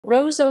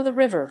Rose o' the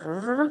river, the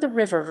river, the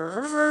river, the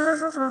river,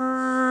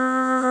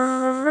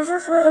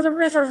 the river, the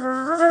river, the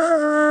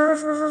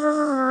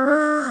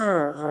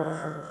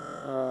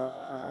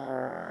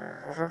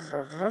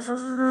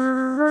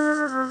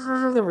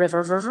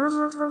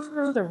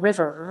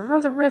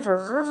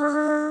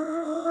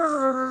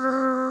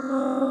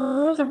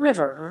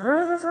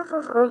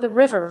river, the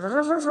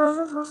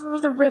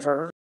river, the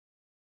river.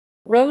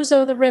 Rose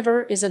o' the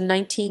River is a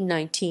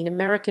 1919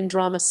 American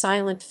drama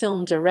silent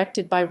film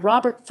directed by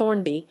Robert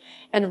Thornby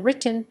and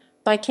written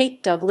by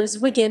Kate Douglas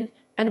Wiggin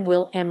and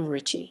Will M.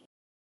 Ritchey.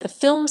 The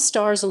film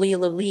stars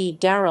Lila Lee,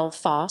 Darrell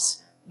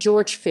Foss,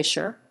 George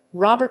Fisher,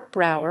 Robert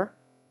Brower,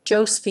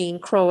 Josephine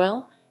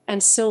Crowell,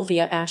 and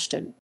Sylvia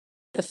Ashton.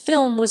 The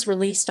film was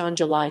released on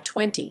July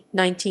 20,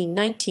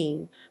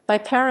 1919, by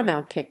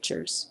Paramount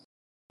Pictures.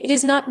 It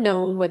is not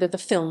known whether the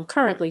film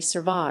currently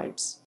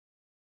survives.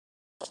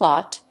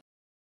 Plot: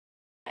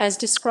 as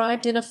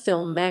described in a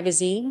film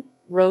magazine,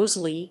 Rose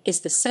Lee is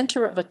the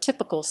center of a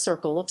typical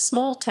circle of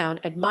small-town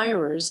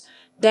admirers,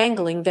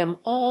 dangling them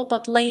all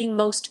but laying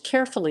most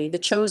carefully the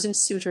chosen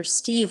suitor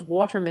Steve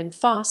Waterman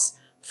Foss,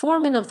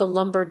 foreman of the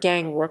lumber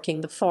gang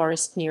working the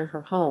forest near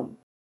her home.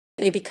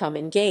 They become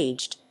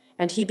engaged,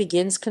 and he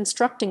begins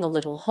constructing a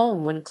little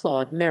home when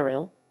Claude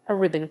Merrill, a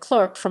ribbon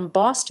clerk from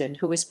Boston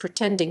who is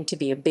pretending to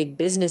be a big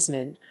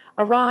businessman,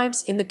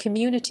 arrives in the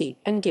community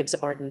and gives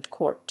ardent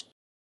court.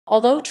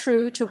 Although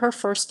true to her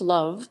first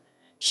love,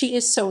 she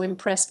is so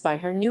impressed by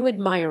her new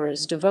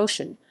admirer's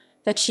devotion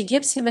that she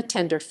gives him a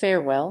tender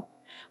farewell,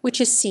 which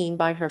is seen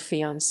by her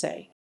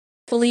fiancé.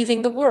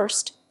 Believing the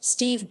worst,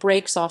 Steve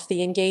breaks off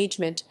the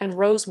engagement and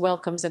Rose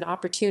welcomes an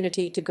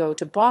opportunity to go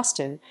to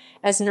Boston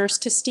as nurse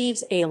to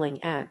Steve's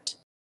ailing aunt.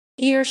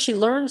 Here she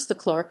learns the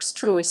clerk's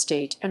true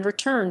estate and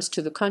returns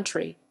to the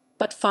country,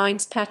 but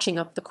finds patching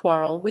up the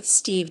quarrel with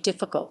Steve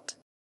difficult.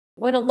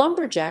 When a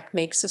lumberjack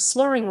makes a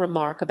slurring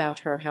remark about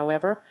her,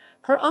 however,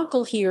 her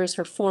uncle hears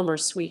her former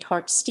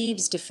sweetheart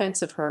Steve's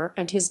defense of her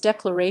and his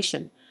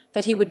declaration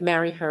that he would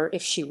marry her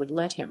if she would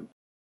let him.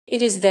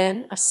 It is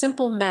then a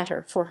simple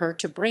matter for her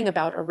to bring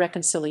about a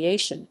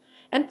reconciliation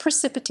and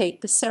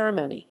precipitate the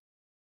ceremony.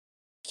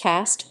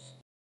 Cast: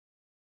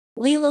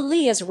 Lila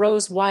Lee as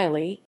Rose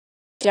Wiley,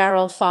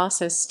 Darrell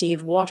Foss as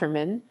Steve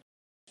Waterman,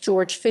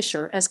 George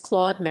Fisher as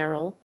Claude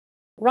Merrill,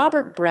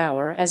 Robert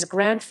Brower as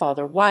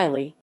Grandfather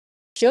Wiley,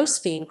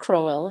 Josephine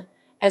Crowell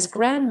as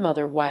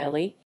Grandmother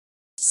Wiley,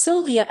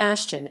 Sylvia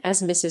Ashton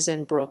as Mrs.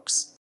 N.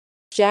 Brooks,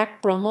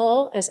 Jack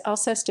Bromall as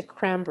Alceste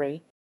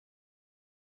Cranberry,